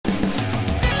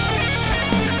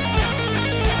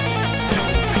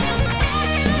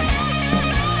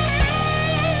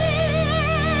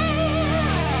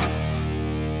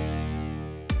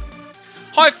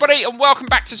Hi everybody and welcome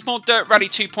back to Small Dirt Rally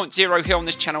 2.0 here on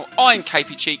this channel. I'm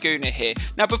KPG-GOONER here.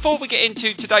 Now before we get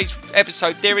into today's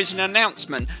episode, there is an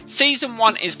announcement. Season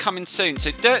 1 is coming soon,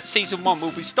 so Dirt Season 1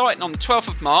 will be starting on the 12th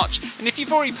of March, and if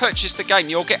you've already purchased the game,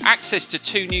 you'll get access to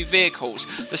 2 new vehicles,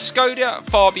 the Skoda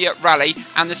Fabia Rally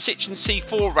and the Citroen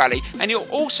C4 Rally, and you'll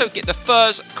also get the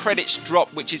first credits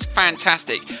drop, which is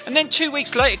fantastic. And then 2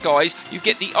 weeks later guys, you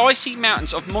get the icy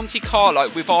mountains of Monte Carlo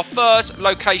with our first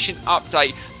location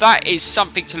update. That is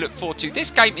something to look forward to. This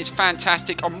game is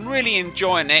fantastic. I'm really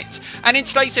enjoying it. And in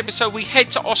today's episode, we head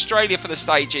to Australia for the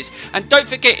stages. And don't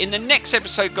forget, in the next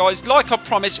episode, guys, like I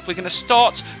promised, we're going to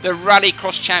start the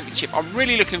Rallycross Championship. I'm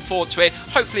really looking forward to it.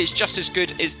 Hopefully, it's just as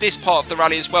good as this part of the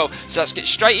rally as well. So let's get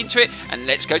straight into it and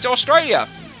let's go to Australia.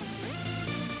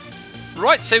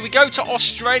 Right, so we go to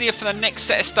Australia for the next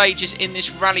set of stages in this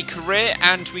rally career.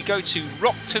 And we go to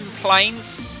Rockton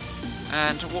Plains.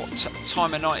 And what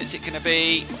time of night is it going to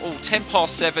be? Oh,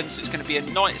 7:10, so it's going to be a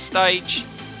night stage.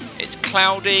 It's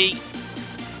cloudy.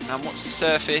 And what's the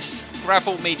surface?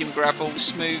 Gravel, medium gravel,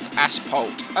 smooth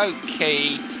asphalt.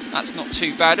 Okay, that's not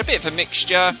too bad. A bit of a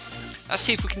mixture. Let's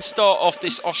see if we can start off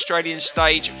this Australian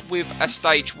stage with a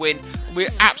stage win.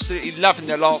 We're absolutely loving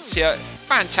the Lancia.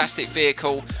 Fantastic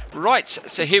vehicle. Right,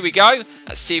 so here we go.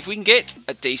 Let's see if we can get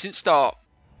a decent start.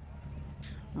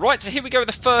 Right, so here we go with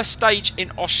the first stage in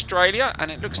Australia,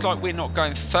 and it looks like we're not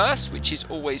going first, which is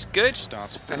always good.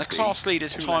 And the class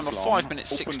leader's time of 5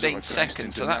 minutes 16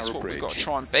 seconds, so that's what we've got to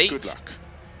try and beat.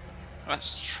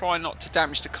 Let's try not to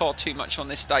damage the car too much on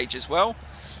this stage as well.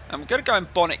 And we're going to go in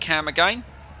bonnet cam again,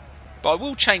 but I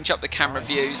will change up the camera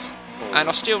views, and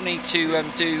I still need to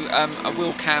do a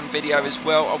wheel cam video as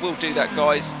well. I will do that,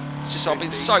 guys. It's just I've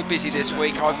been so busy this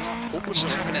week, I've just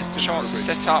haven't had a chance to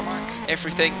set up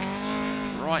everything.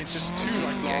 Right, let's see if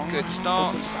we can get a good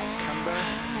start.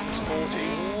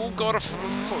 Oh god, I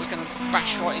thought I was going to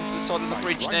bash right into the side of the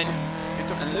bridge then.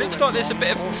 And it looks like there's a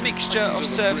bit of a mixture of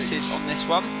surfaces on this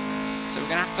one. So we're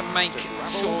going to have to make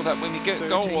sure that when we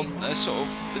go on the sort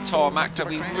of the tarmac that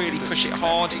we really push it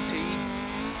hard.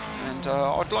 And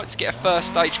I'd like to get a first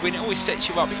stage win. It always sets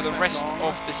you up for the rest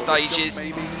of the stages if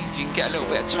you can get a little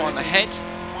bit of time ahead.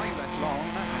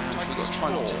 And we've got to try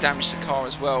not to damage the car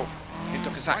as well,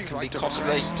 because that can be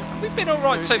costly. We've been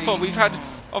alright so far. We've had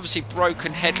obviously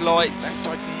broken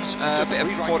headlights, a bit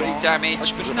of body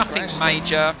damage, but nothing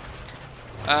major.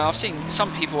 I've seen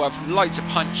some people have loads of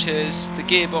punctures, the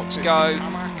gearbox go,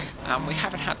 and we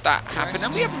haven't had that happen.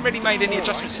 And we haven't really made any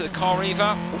adjustments to the car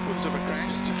either.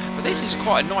 But this is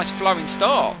quite a nice flowing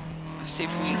start. Let's see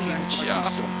if we can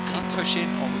just keep pushing.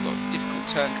 Oh, we've got a difficult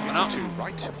turn coming up.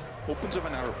 Opens of a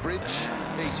narrow bridge,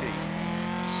 80.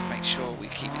 Let's make sure we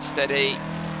keep it steady.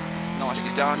 It's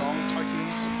nicely done.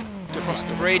 Across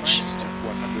the bridge.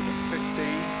 150.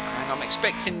 And I'm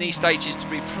expecting these stages to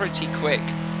be pretty quick.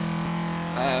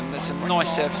 There's some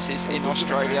nice surfaces in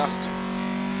Australia.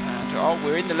 And oh,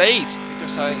 we're in the lead.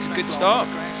 So it's a good start.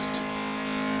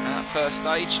 And that first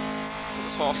stage, got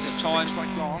the fastest time.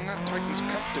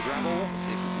 Let's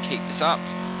see if we can keep this up.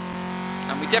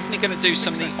 And we're definitely going to do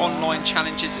some of the online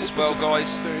challenges as well,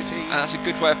 guys. And that's a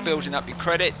good way of building up your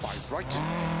credits. Let's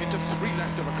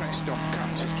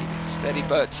keep it steady,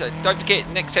 but don't forget,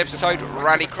 next episode,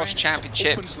 Rallycross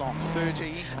Championship.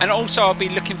 And also I'll be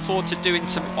looking forward to doing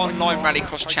some online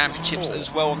Rallycross Championships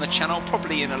as well on the channel,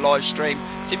 probably in a live stream.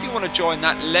 So if you want to join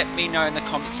that, let me know in the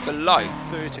comments below.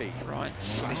 Right,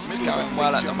 this is going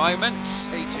well at the moment.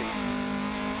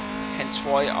 Hence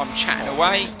why I'm chatting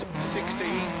away.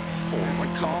 If we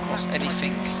come across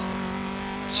anything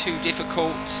too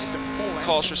difficult,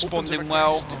 car's responding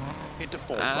well. And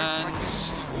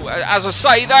as I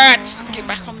say that, get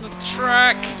back on the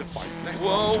track.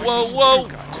 Whoa, whoa, whoa.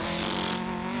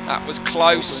 That was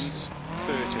close.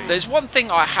 There's one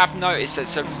thing I have noticed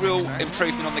that's a real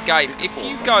improvement on the game. If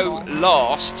you go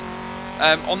last,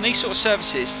 on these sort of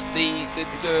surfaces,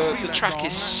 the track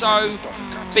is so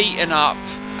beaten up.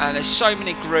 And there's so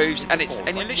many grooves, and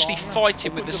you're literally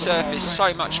fighting with the surface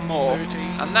so much more,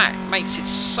 and that makes it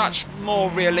such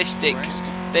more realistic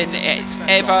than it's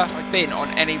ever been on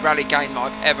any rally game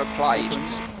I've ever played.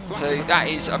 So that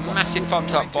is a massive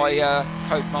thumbs up by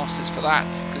Codemasters for that,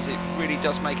 because it really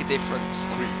does make a difference.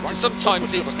 So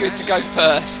sometimes it's good to go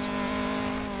first.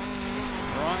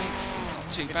 Right, it's not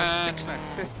too bad.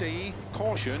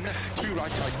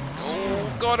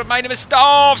 Oh god, I made a mistake.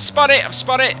 Oh, I've spun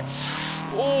it.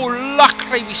 Oh,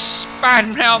 luckily we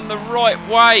span round the right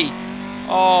way.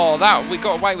 Oh, we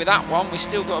got away with that one. We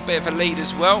still got a bit of a lead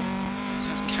as well. So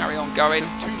let's carry on going.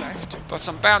 But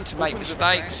I'm bound to make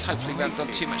mistakes. Hopefully we haven't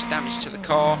done too much damage to the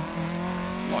car.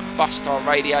 Like bust our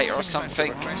radiator or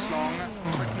something.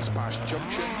 past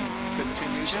junction.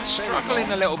 Continues. Just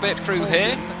struggling a little bit through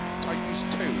here. Tightens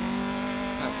 2.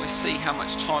 We'll see how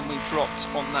much time we dropped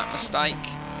on that mistake.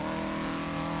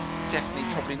 Definitely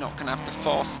probably not going to have the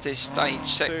fastest stage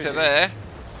sector 30. there.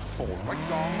 4 right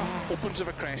long. Opens of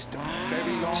a crest.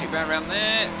 Very long. Too bad around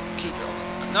there. Keep it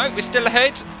on. No, we're still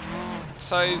ahead.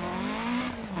 So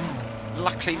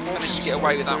luckily we managed to get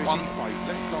away with that one.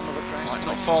 Left long of a crest. Right,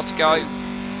 not far to go.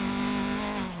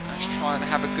 Let's try and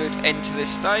have a good end to this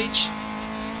stage.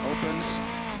 Opens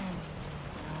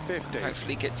 50.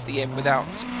 Hopefully get to the end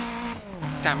without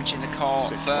damaging the car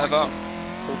 6 further. right.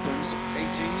 Opens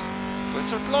 80. But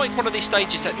it's like one of these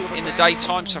stages that in the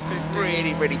daytime, so I can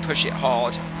really push it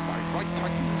hard. 5 right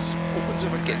tightens. Opens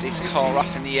of a Get crest. this car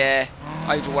up in the air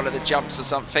over one of the jumps or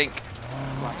something.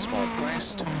 Flat small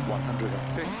crest.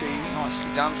 150.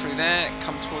 Nicely done through there.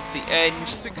 Come towards the end.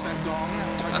 6 left long.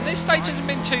 And this stage hasn't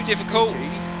been too difficult. 80.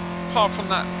 Apart from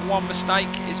that one mistake,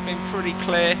 it's been pretty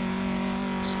clear.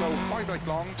 Slow 5 right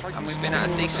long. And we've been at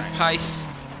a decent pace.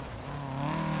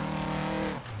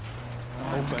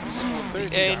 Opens towards 30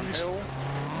 the end. downhill.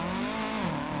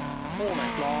 4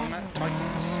 left long.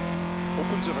 Tightens.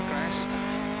 Opens of a crest.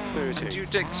 30. And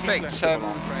you'd expect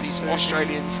these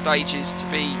Australian stages to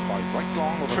be 5 right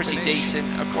long. Over pretty finish.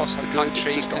 decent across the 100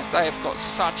 country just because off. they have got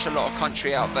such a lot of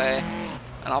country out there,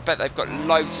 and I bet they've got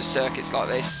loads of circuits like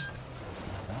this.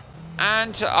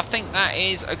 And I think that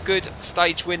is a good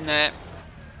stage win there.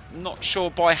 Not sure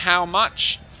by how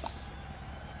much.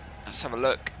 Let's have a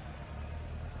look.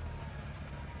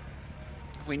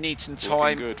 We need some Looking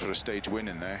time. good for a stage win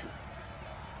in there.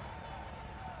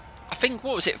 I think,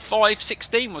 what was it,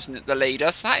 5:16 wasn't it, the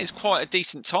leader? So that is quite a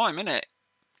decent time, isn't it?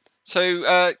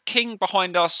 So King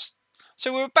behind us.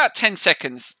 So we're about 10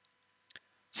 seconds.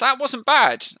 So that wasn't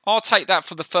bad. I'll take that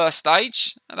for the first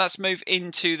stage. And let's move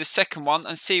into the second one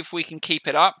and see if we can keep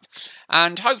it up.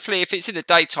 And hopefully if it's in the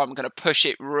daytime, I'm going to push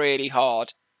it really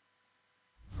hard.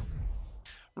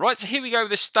 Right, so here we go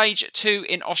with the stage 2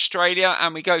 in Australia.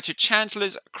 And we go to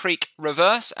Chandler's Creek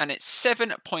Reverse. And it's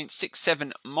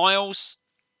 7.67 miles.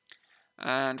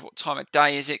 And what time of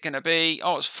day is it going to be?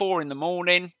 Oh, it's 4 in the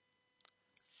morning.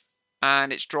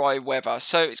 And it's dry weather.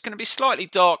 So it's going to be slightly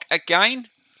dark again.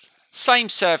 Same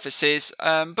surfaces,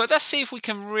 but let's see if we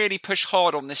can really push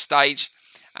hard on this stage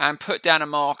and put down a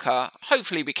marker.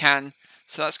 Hopefully we can.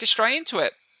 So let's get straight into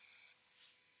it.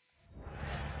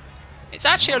 It's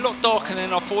actually a lot darker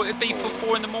than I thought it'd be for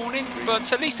 4 in the morning,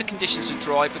 but at least the conditions are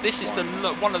dry. But this is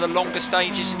one of the longer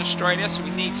stages in Australia, so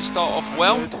we need to start off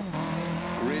well.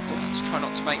 Let's try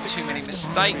not to make too many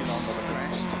mistakes.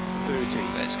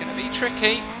 But it's going to be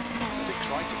tricky.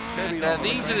 And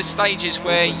these are the stages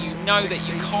where you know that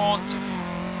you can't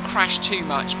crash too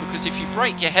much, because if you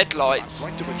break your headlights,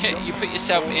 you put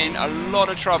yourself in a lot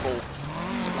of trouble.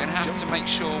 So we're going to have to make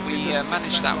sure we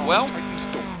manage that well. We're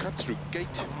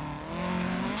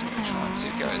trying to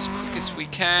go as quick as we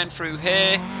can through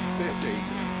here.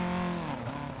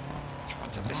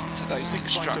 Trying to listen to those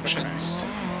instructions.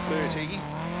 30,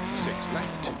 6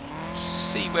 left.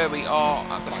 See where we are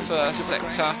at the first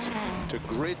sector. To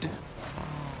grid.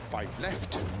 5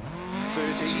 left. Not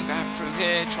 30. too bad through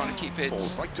here, trying to keep it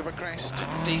 4 right of a crest.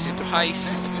 decent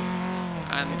pace.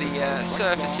 And the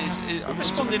surfaces are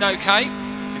responding okay.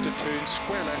 Into turn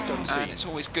square left unseen. And it's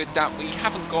always good that we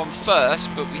haven't gone first,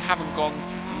 but we haven't gone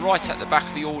right at the back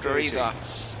of the order either.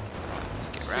 Let's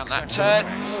get around that turn.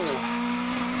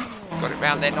 Got it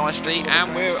round there nicely,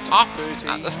 and we're up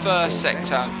at the first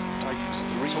sector.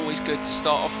 It's always good to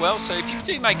start off well, so if you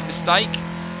do make a mistake,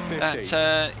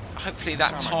 that hopefully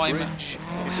that time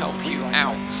will help you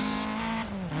out.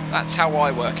 That's how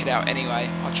I work it out anyway.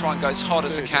 I try and go as hard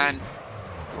as I can.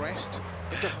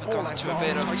 I've gone into a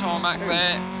bit of tarmac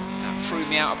there. That threw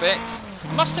me out a bit.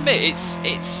 I must admit,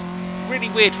 it's really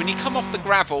weird when you come off the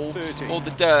gravel or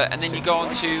the dirt and then you go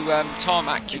onto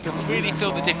tarmac. You can really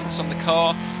feel the difference on the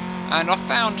car. And I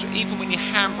found even when you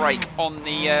handbrake on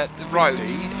the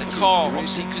roads, the car,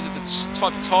 obviously because of the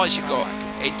type of tyres you've got,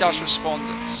 it does respond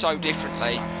so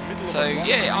differently. So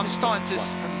yeah, I'm starting to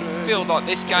feel like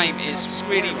this game is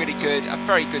really good, a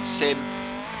very good sim.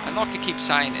 And like I keep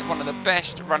saying, it's one of the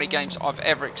best rally games I've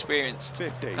ever experienced.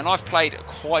 And I've played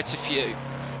quite a few.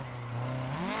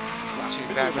 It's not too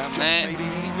bad around there. You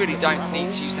really don't need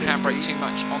to use the handbrake too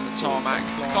much on the tarmac.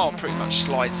 The car pretty much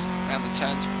slides around the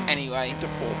turns anyway.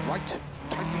 Keep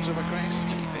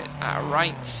it at a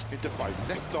rate.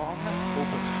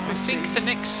 I think the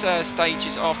next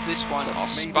stages after this one are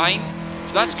Spain.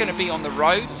 So that's going to be on the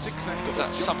roads. So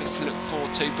that's something to look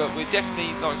forward to. But we're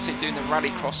definitely, like I said, doing the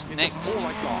Rallycross next.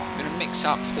 We're going to mix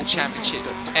up the championship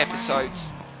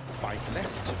episodes. 5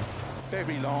 left.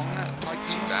 very long. It's not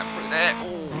too bad through there.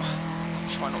 Oh,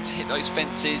 try not to hit those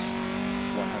fences.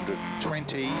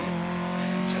 120.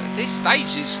 And, this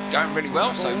stage is going really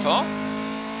well so far.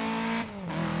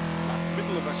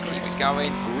 Let's just keep it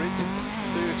going. Grid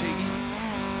 30.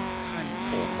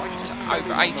 To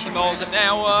over 80 miles an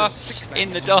hour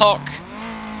in the dark.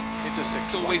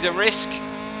 It's always a risk.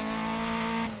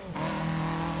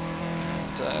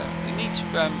 And we need to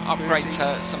upgrade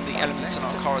some of the elements on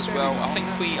our car as well. I think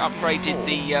we upgraded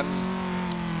the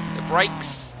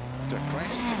brakes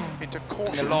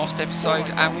in the last episode,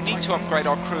 and we need to upgrade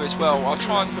our crew as well. I'll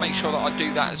try and make sure that I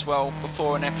do that as well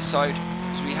before an episode,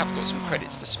 because we have got some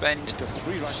credits to spend.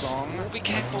 Be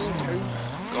careful. Oh,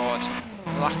 God.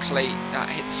 Luckily, that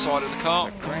hit the side of the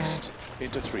car. Please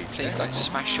don't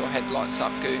smash your headlights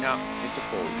up, Gooner.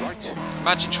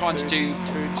 Imagine trying to do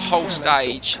a whole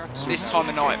stage this time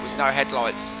of night with no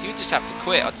headlights. You just have to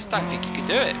quit. I just don't think you can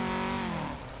do it.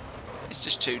 It's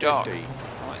just too dark.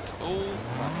 Right. Oh.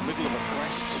 Middle of a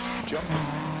crest. Jump.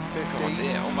 50. God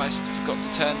dear, almost forgot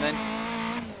to turn then.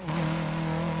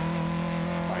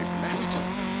 5 left.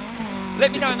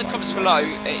 Let me know in the comments below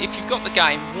if you've got the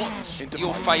game, what's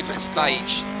your favourite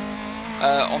stage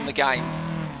on the game?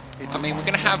 I mean, we're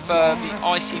going to have the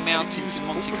icy mountains in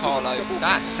Monte Carlo.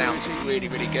 That sounds really,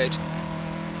 really good.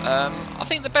 I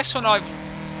think the best one I've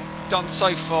done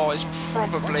so far is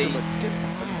probably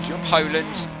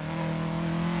Poland.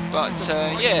 But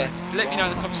yeah, let me know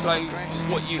in the comments below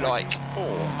what you like.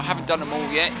 I haven't done them all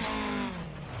yet.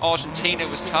 Argentina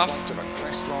was tough.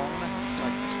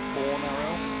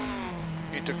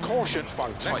 Into caution,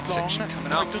 tight section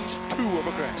coming up. 2 of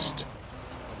a crest.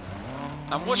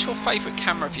 And what's your favourite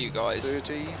camera view, guys?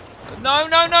 30. No,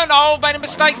 no, no, no! Made a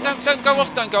mistake. Don't go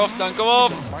off. Don't go off. Don't go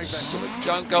off.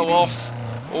 Don't go off.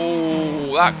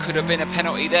 Oh, that could have been a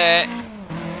penalty there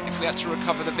if we had to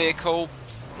recover the vehicle.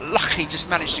 Luckily, just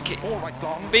managed to get.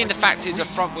 Being the fact it's a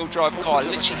front-wheel drive car, I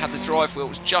literally had the drive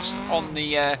wheels just on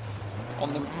the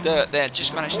dirt there.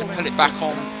 Just managed to pull it back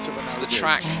on to the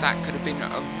track. That could have been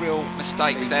a real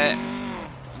mistake there,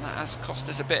 and that has cost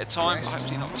us a bit of time.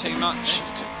 Hopefully, not too much.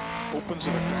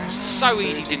 So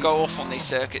easy to go off on these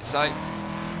circuits though,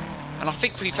 and I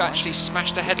think we've actually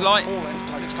smashed a headlight.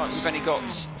 Looks like we've only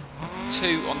got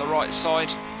 2 on the right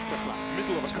side.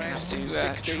 So we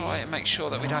have to try and make sure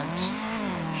that we don't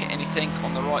hit anything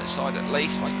on the right side at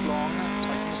least.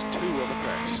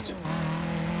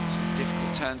 Some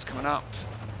difficult turns coming up.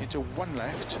 Into 1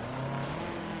 left.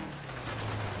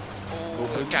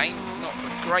 Oh, again, not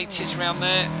the greatest round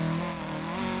there.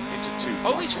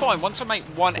 Oh, it's fine. Once I make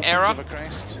one error,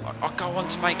 I'll go on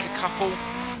to make a couple.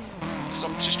 So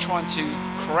I'm just trying to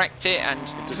correct it and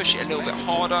push it a little bit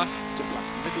harder.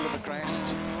 Middle of a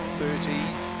crest. 30.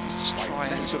 Let's just try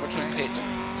and keep it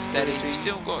steady. We've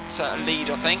still got a lead,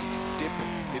 I think. Dip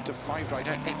into 5 right.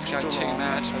 We don't need to go too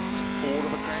mad. 4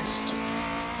 of a crest.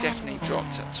 Definitely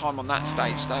dropped time on that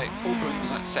stage though. On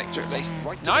that sector at least.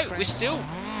 No, we're still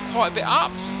quite a bit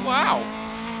up. Wow.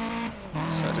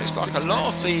 So it looks like a lot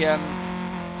of the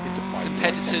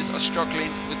competitors are struggling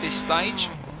with this stage,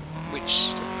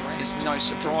 which is no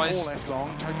surprise.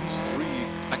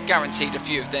 I guaranteed a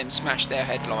few of them smashed their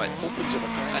headlights and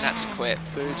had to quit.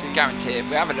 Guaranteed.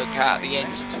 We'll have a look at the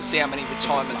end, see how many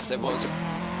retirements there was.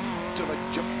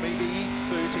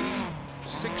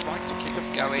 Let's keep us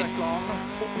going.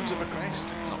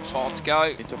 Not far to go.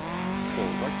 Into 4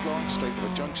 right long, straight to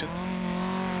a junction.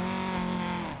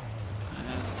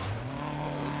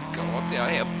 God, did I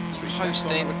hit a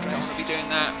post in? Don't want to be doing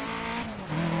that.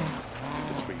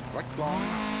 Into 3 right long,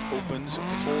 opens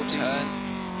to 40. Turn.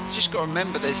 You just got to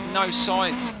remember, there's no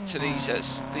sides to these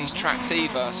tracks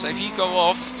either. So if you go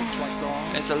off,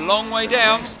 there's a long way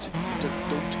down, and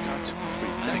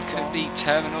it could be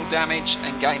terminal damage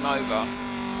and game over.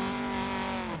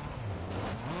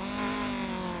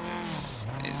 This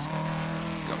is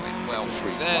going well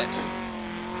through there.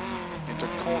 Into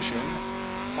caution.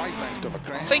 5 left of a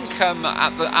crest. I think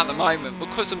at the moment,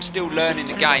 because I'm still learning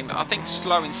the game, I think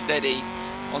slow and steady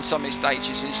on some of these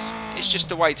stages is just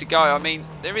the way to go. I mean,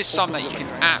 there is some that you can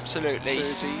absolutely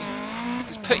just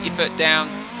put your foot down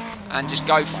and just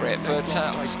go for it, but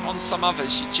on some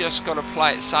others you just got to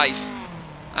play it safe,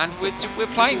 and we're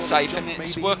playing safe, and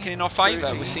it's working in our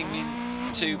favour. We're seeming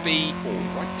to be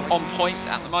on point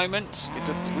at the moment.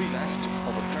 Into 3 left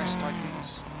of a crest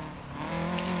tightens.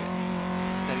 Let's keep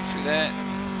it steady through there.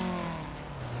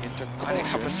 Only a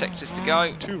couple of sectors to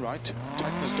go. 2 right,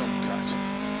 tightness don't cut.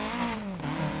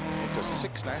 Into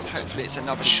 6 left. Hopefully it's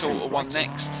another shorter one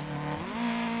next.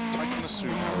 Tightness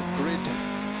through narrow grid.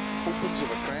 opens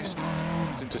of a crest,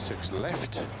 into 6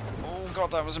 left. Oh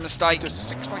god, that was a mistake. Into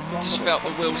 6 right long. Just felt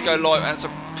the wheels go light as I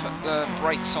put the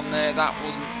brakes on there. That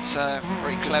wasn't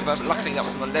very clever, but luckily that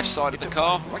was on the left side of the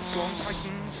car. Right long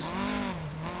tightens.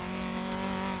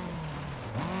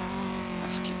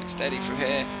 Let's keep it steady through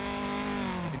here.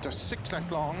 Into 6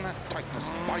 left long, tightness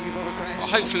 5 over crest. Well,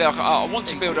 hopefully I want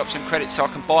to build up some credit so I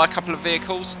can buy a couple of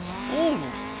vehicles. Ooh,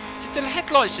 did the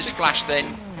headlights just flash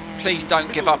then? Please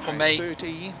don't give up on me.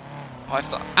 30.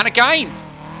 And again!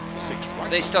 6 right.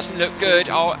 This doesn't look good.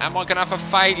 Oh, am I going to have a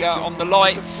failure on the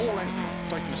lights? 4 left,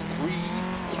 tightness 3.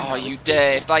 Oh, you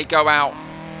dare. If they go out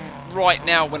right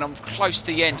now when I'm close to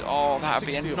the end, oh, that would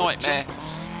be a nightmare.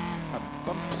 And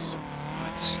bumps.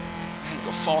 Right. Ain't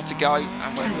got far to go,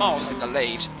 and we're miles in the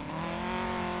lead.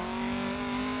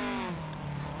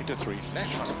 Into 3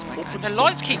 left. And the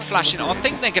lights keep flashing. I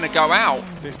think they're going to go out.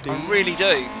 50. I really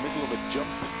do. Middle of a jump.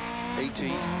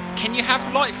 80. Can you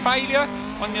have light failure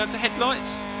on the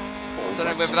headlights? I don't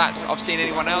know whether that's I've seen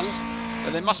anyone else,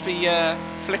 but they must be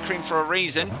flickering for a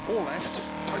reason. 4 left.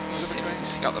 Let's see if we can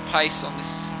pick up the pace on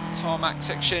this tarmac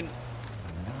section.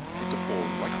 Into 4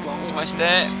 right long. Almost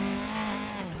there.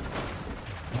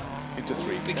 Into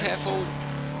 3 Be left. careful.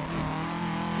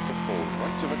 Into 4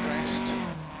 right of a crest.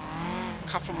 A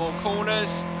couple more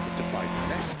corners. Into 5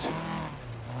 left.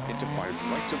 Into 5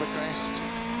 right of a crest.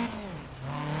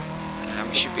 And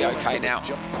we should be okay now.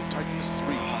 Jump, tightens 3.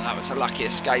 Oh, that was a lucky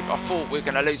escape. I thought we were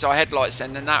going to lose our headlights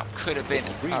then, and that could have been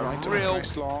a real...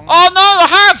 Oh no, I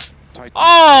have!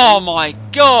 Oh my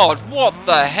god, what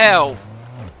the hell?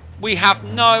 We have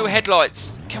no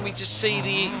headlights. Can we just see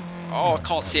the... Oh, I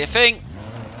can't see a thing.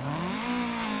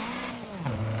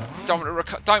 Don't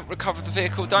recover the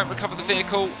vehicle, don't recover the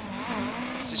vehicle.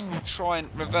 Let's just try and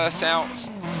reverse out.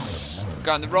 We're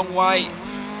going the wrong way.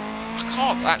 I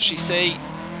can't actually see.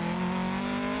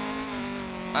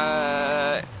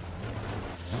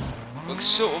 We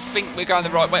sort of think we're going the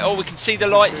right way. Oh, we can see the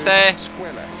lights there.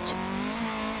 Square left.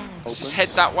 Let's just head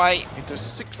that way. Into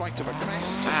 6 right of a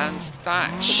crest. And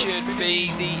that should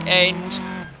be the end.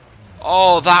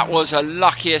 Oh, that was a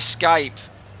lucky escape.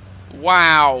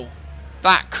 Wow.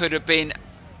 That could have been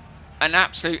an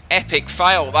absolute epic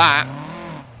fail, that.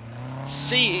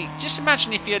 See, just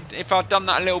imagine if I'd done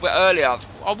that a little bit earlier,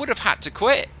 I would have had to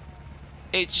quit.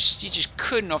 You just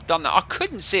couldn't have done that. I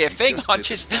couldn't see a thing. I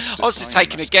was just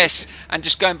taking a guess and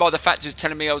just going by the fact it was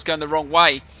telling me I was going the wrong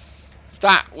way.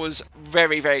 That was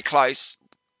very, very close.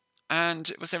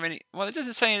 And was there any... Well, it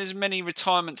doesn't say there's many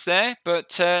retirements there,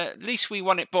 but at least we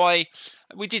won it by...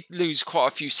 We did lose quite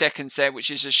a few seconds there, which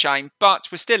is a shame, but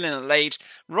we're still in the lead.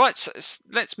 Right, so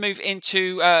let's move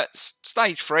into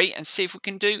stage 3 and see if we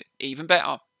can do even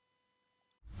better.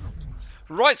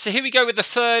 Right, so here we go with the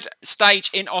third stage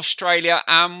in Australia,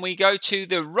 and we go to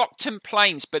the Rockton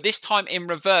Plains, but this time in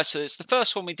reverse. So it's the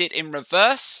first one we did in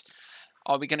reverse.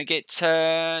 Are we going to get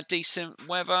decent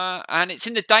weather? And it's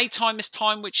in the daytime this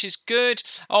time, which is good.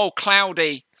 Oh,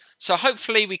 cloudy. So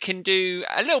hopefully we can do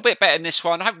a little bit better in this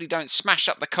one. Hopefully don't smash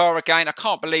up the car again. I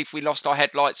can't believe we lost our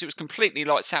headlights. It was completely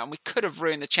lights out and we could have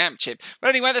ruined the championship. But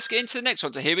anyway, let's get into the next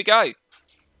one. So here we go.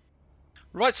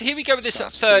 Right, so here we go with this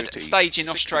third stage in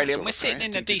Australia, and we're sitting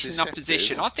in a decent enough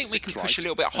position. I think we can push a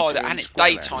little bit harder, and it's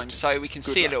daytime, so we can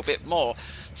see a little bit more.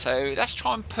 So let's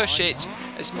try and push it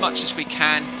as much as we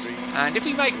can. And if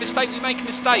we make a mistake, we make a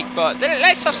mistake, but then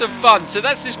let's have some fun. So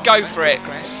let's just go for it.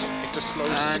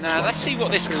 And let's see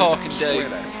what this car can do.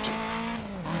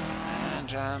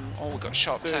 And oh, we've got a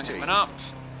sharp turn coming up.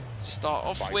 Start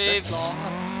off with.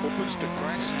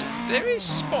 There is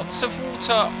spots of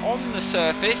water on the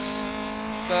surface.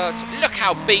 But look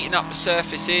how beaten up the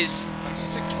surface is,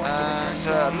 and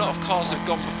a lot of cars have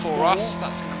gone before us.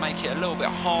 That's going to make it a little bit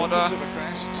harder.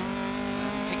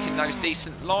 Picking those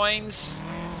decent lines.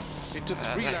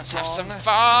 Let's have some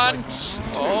fun.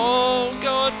 Oh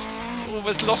God,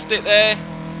 almost lost it there.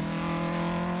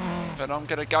 But I'm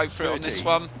going to go for it on this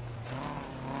one.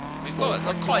 We've got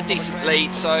quite a decent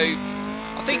lead, so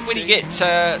I think when you get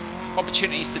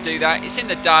opportunities to do that, it's in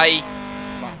the day.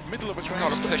 You've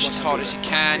got to push as hard as you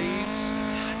can.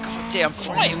 God damn, I'm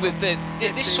fighting with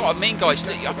this is what I mean, guys.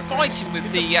 Look, I'm fighting with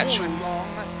the actual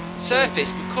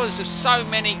surface because of so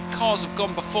many cars have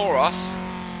gone before us.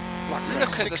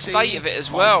 Look at the state of it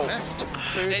as well.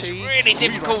 And it's really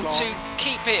difficult to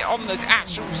keep it on the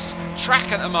actual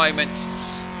track at the moment.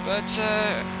 But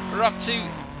we're up to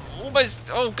almost,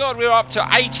 oh God, we're up to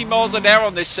 80 miles an hour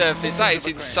on this surface. That is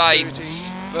insane.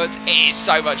 But it is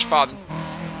so much fun.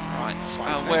 Right,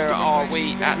 where are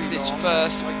we at this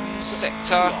first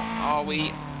sector? Are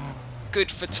we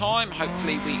good for time?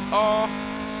 Hopefully we are.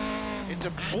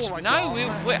 Into And no,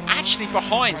 we're actually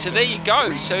behind. So there you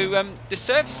go. So the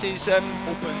surface is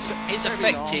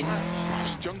affecting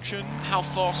how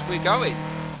fast we're going.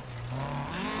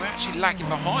 We're actually lagging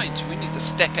behind. We need to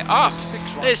step it up.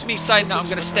 There's me saying that I'm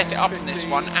going to step it up in this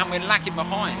one, and we're lagging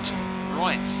behind.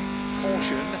 Right.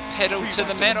 Pedal to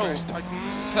the metal.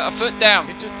 Put our foot down.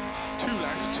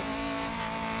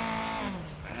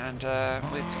 And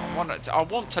I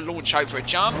want to launch over a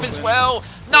jump as well.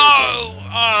 No!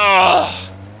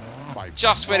 Oh!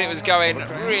 Just when it was going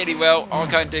really well, I'll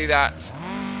go and do that.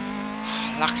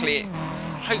 Luckily,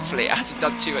 hopefully it hasn't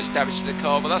done too much damage to the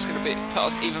car, but that's going to put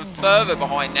us even further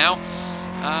behind now.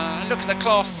 Look at the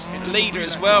class leader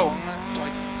as well.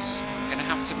 We're going to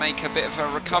have to make a bit of a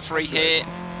recovery here.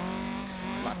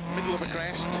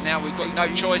 Now we've got no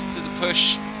choice to the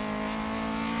push.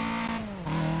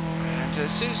 And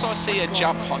as soon as I see a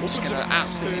jump, I'm just going to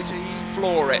absolutely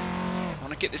floor it. I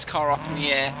want to get this car up in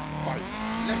the air.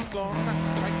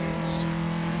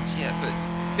 Yeah, but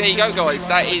there you go, guys.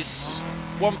 That is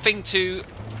one thing to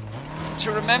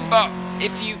remember.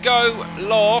 If you go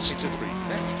last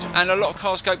and a lot of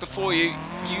cars go before you,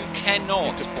 you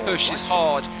cannot push as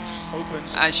hard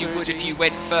as you would if you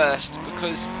went first,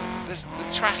 because the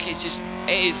track is just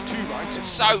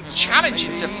so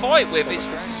challenging to fight with.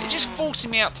 It's just forcing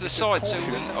me out to the side. So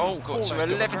we're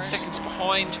 11 seconds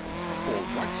behind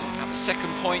at the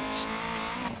second point.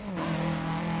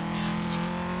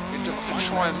 To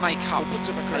try and make up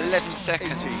 11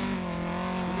 seconds.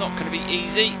 It's not going to be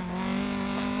easy.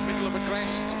 Middle of a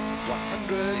crest.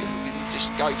 100. See if we can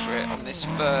just go for it on this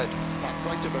third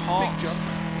Right of a part. big jump.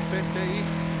 50.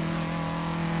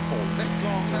 Or left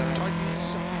long and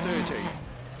tightens. 30.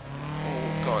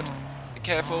 Oh God! Be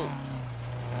careful.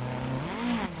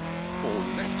 Or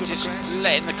left of Just a crest.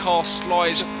 letting the car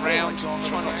slide around.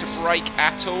 Try not to brake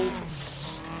at all.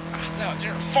 No,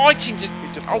 fighting to.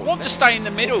 I want to stay in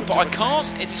the middle, but I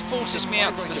can't. It just forces me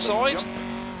out to the side.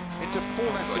 I've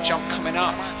got a jump coming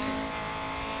up.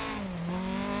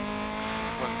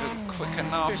 Won't go quick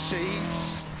enough. 50.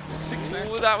 6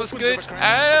 left. Oh, that was Opens good. of a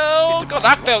crest. Oh God,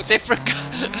 that felt different.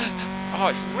 Oh,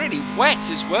 it's really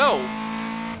wet as well.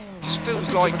 Just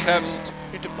feels like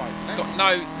got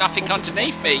nothing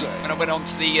underneath me when I went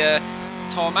onto the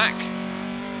tarmac.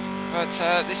 But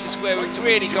this is where we've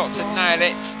really got to nail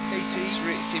it. Let's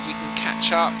really see if we can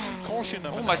catch up.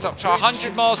 Almost up to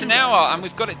 100 miles an hour, and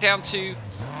we've got it down to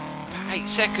about 8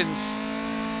 seconds.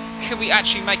 Can we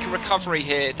actually make a recovery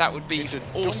here? That would be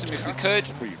awesome if we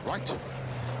could.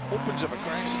 Opens of a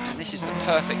crest. And this is the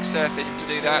perfect surface to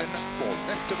do that.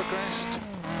 Left of a crest. 50.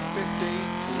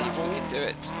 Let's see if we can do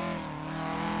it.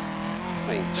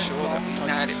 Make sure that we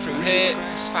nail it through here.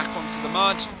 Back onto the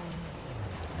mud.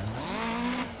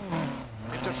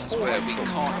 This is where we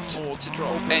can't afford to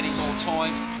drop any more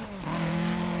time.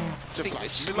 I think we're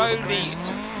slowly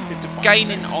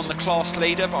gaining on the class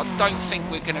leader, but I don't think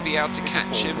we're going to be able to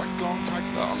catch him. But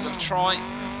I'm going to try.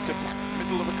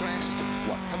 Middle of a crest.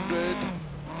 100.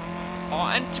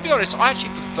 And to be honest, I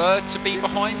actually prefer to be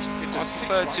behind. I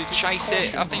prefer to chase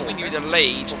it. I think when you're in the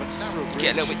lead, you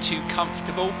get a little bit too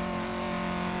comfortable.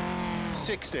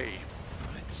 60.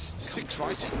 Let's come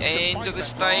towards the end of the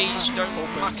stage. Don't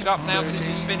muck it up now, because this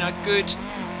has been a good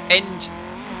end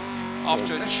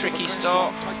after a tricky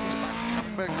start.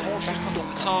 Back onto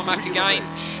the tarmac again.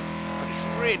 But it's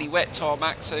really wet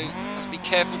tarmac, so let's be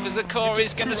careful, because the car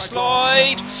is going to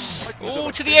slide.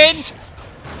 Oh, to the end.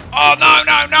 Oh, no,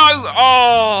 no, no.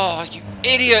 Oh, you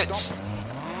idiots.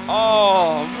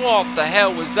 Oh, what the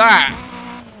hell was that?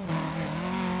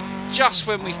 Just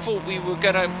when we thought we were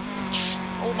going to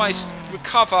almost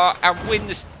recover and win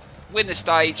the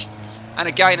stage, and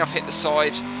again I've hit the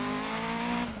side.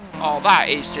 Oh, that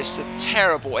is just a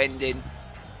terrible ending.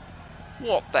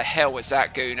 What the hell was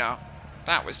that, Gooner?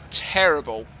 That was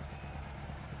terrible.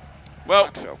 Well,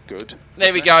 that felt good.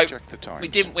 There we go. We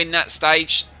didn't win that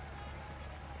stage.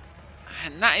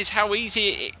 And that is how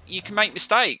easy you can make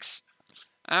mistakes.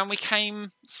 And we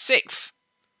came 6th.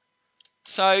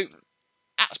 So,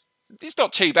 it's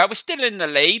not too bad. We're still in the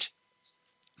lead.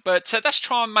 But let's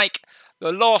try and make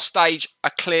the last stage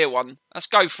a clear one. Let's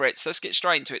go for it. So let's get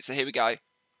straight into it. So here we go.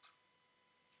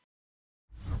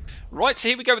 Right, so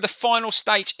here we go with the final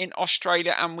stage in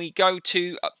Australia, and we go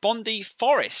to Bondi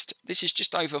Forest. This is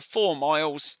just over 4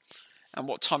 miles. And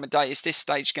what time of day is this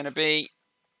stage going to be?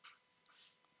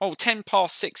 Oh, 10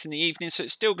 past 6 in the evening, so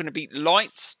it's still going to be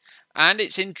light, and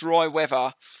it's in dry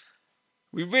weather.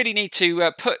 We really need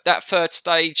to put that third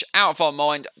stage out of our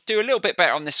mind, do a little bit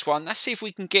better on this one. Let's see if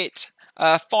we can get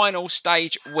a final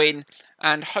stage win,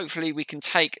 and hopefully we can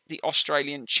take the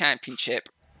Australian Championship.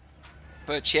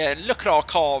 But yeah, look at our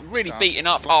car, really beaten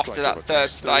up after that third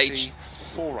stage.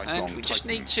 And we just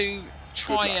need to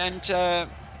try and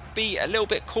be a little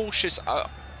bit cautious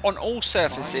on all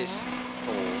surfaces.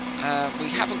 We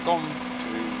haven't gone,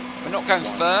 we're not going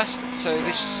first, so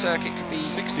this circuit could be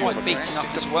quite beaten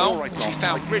up as well, which we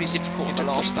found really difficult on the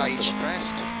last stage. So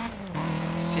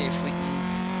let's see if we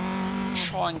can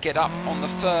try and get up on the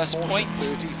first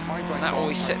point, and that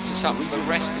always sets us up for the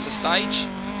rest of the stage.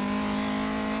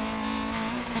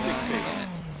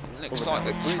 Looks like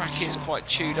the track is quite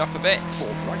chewed up a bit.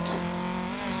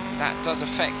 That does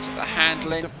affect the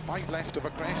handling.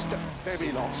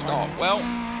 Start well.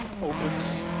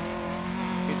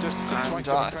 And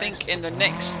I think in the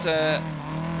next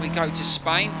we go to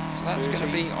Spain, so that's going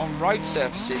to be on road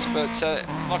surfaces. But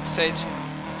like I said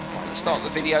at the start of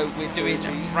the video, we're doing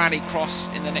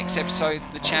Rallycross in the next episode,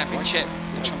 the Championship,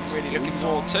 which I'm really looking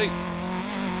forward to.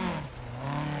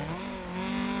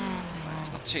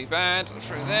 It's not too bad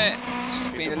through there.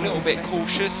 Just being a little bit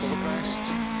cautious.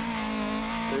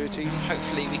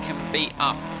 Hopefully we can beat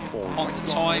up on the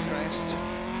time.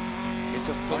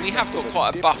 But we have got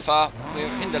quite a buffer. We're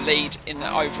in the lead in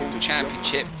the overall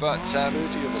championship, but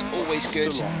it's always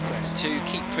good to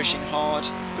keep pushing hard.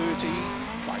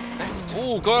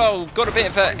 Oh, got a bit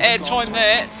of air time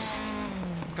there.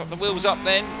 Got the wheels up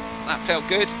then. That felt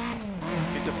good.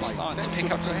 Starting to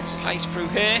pick up some pace through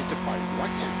here.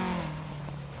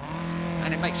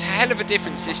 And it makes a hell of a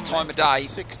difference this time of day,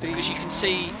 because you can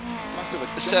see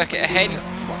the circuit ahead.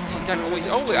 So you don't always,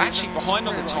 oh, we're actually behind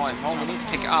on the time. Oh, we need to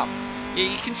pick it up. Yeah,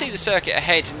 you can see the circuit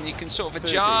ahead and you can sort of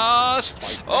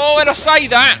adjust. Oh, and I say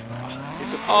that.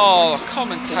 Oh,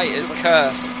 commentator's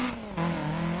curse.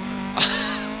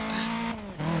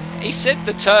 He said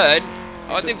the turn.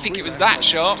 I didn't think it was that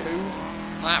sharp.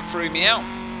 That threw me out.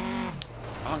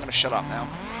 I'm going to shut up now.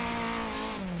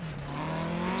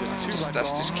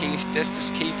 Let's just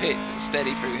keep it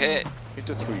steady through here.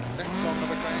 Into 3 left on the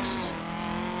crest.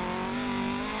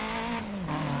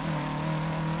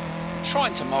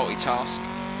 Trying to multitask.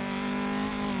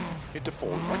 Into 4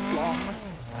 right long.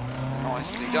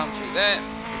 Nicely done through there.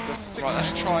 Right,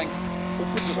 let's try and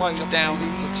close down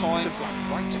the time.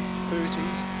 Right, 30,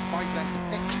 5 left,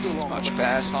 extra This is much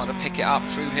better. Starting to pick it up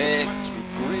through here.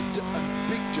 Grid and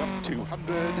big jump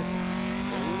 200.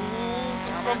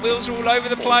 The front wheels are all over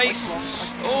the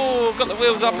place. Oh, got the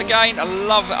wheels up again. I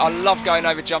love it. I love going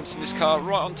over jumps in this car.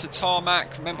 Right onto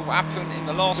tarmac. Remember what happened in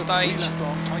the last stage.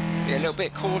 Be a little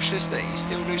bit cautious that you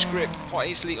still lose grip quite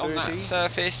easily on that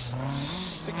surface.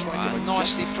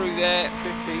 Nicely through there.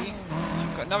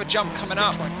 Got another jump coming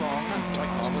up. Oh,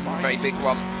 it wasn't a very big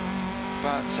one,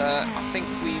 but I think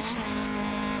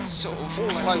we've sort of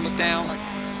closed down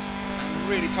and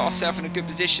really put ourselves in a good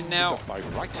position now.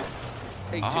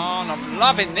 Oh, and I'm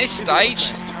loving this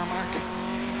stage.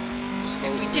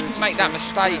 If we didn't make that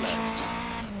mistake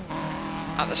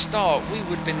at the start, we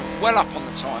would have been well up on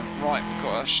the time. Right, we've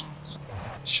got a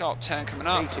sharp turn coming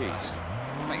up. Let's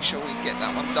make sure we get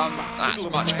that one done. That's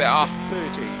much better.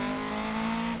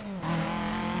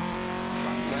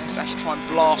 Let's try and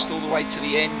blast all the way to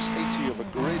the end. 80 of a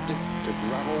grid to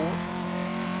gravel.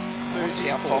 Let's see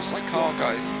how fast this car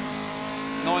goes.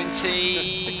 90.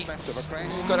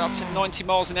 We've got up to 90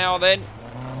 miles an hour then.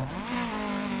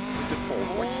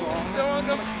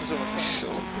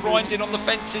 Grinding on the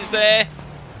fences there.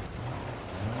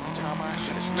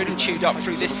 It's really chewed up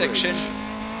through this section.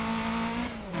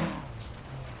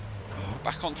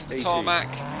 Back onto the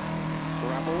tarmac.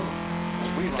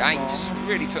 Again, just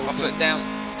really put my foot down.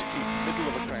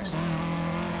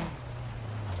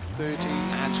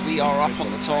 And we are up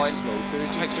on the time,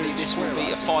 so hopefully this will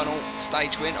be a final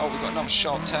stage win. Oh, we've got another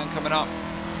sharp turn coming up.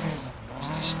 Let's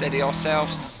just steady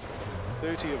ourselves.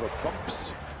 30 of a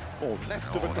bumps, or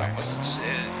left of a crest.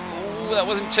 That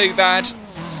wasn't too bad.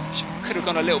 Could have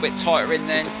gone a little bit tighter in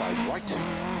then. Into 5 right,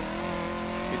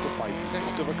 into 5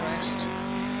 left of a crest.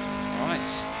 Right,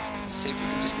 let's see if we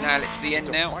can just nail it to the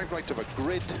end now. 5 right of a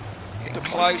grid, getting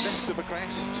close. Left of a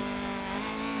crest.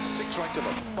 6 right of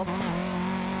a bump.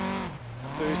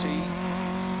 30.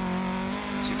 It's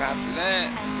not too bad through there.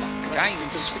 Again,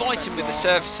 just fighting with the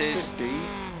surfaces. 50,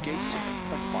 gate,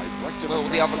 and 5 right well,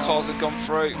 the other cars have gone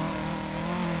through.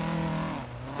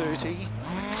 30.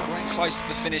 Close to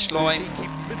the finish line. 30,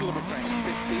 keep middle of a crest.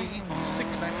 50.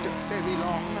 6 left, very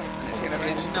long. And it's going to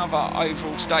be another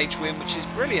overall stage win, which is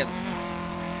brilliant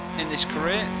in this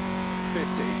career. 50.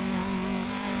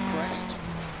 Crest.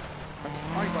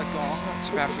 It's not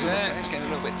too bad through there. It's getting a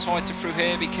little bit tighter through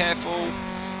here. Be careful.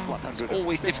 There's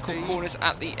always difficult corners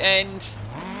at the end.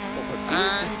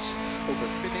 And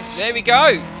there we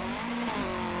go.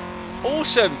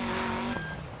 Awesome.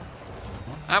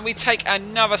 And we take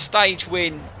another stage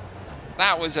win.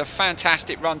 That was a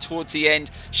fantastic run towards the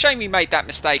end. Shame we made that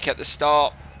mistake at the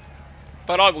start.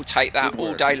 But I will take that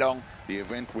all day long. The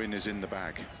event win is in the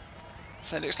bag.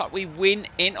 So it looks like we win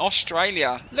in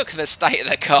Australia. Look at the state of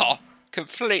the car.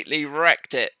 Completely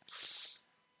wrecked it.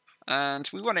 And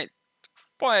we won it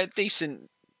by a decent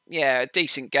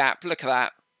gap. Look at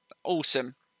that.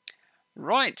 Awesome.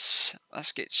 Right,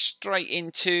 let's get straight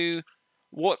into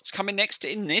what's coming next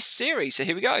in this series. So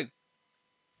here we go.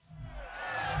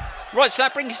 Right, so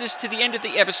that brings us to the end of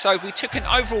the episode. We took an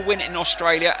overall win in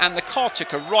Australia and the car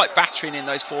took a right battering in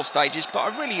those 4 stages, but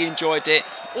I really enjoyed it.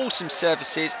 Awesome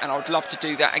services, and I would love to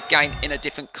do that again in a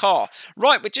different car.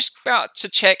 Right, we're just about to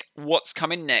check what's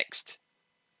coming next.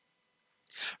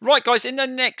 Right, guys, in the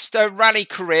next rally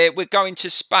career, we're going to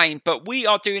Spain, but we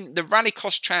are doing the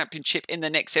Rallycross Championship in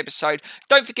the next episode.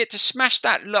 Don't forget to smash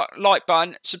that like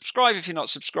button, subscribe if you're not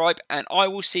subscribed, and I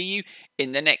will see you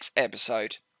in the next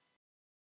episode.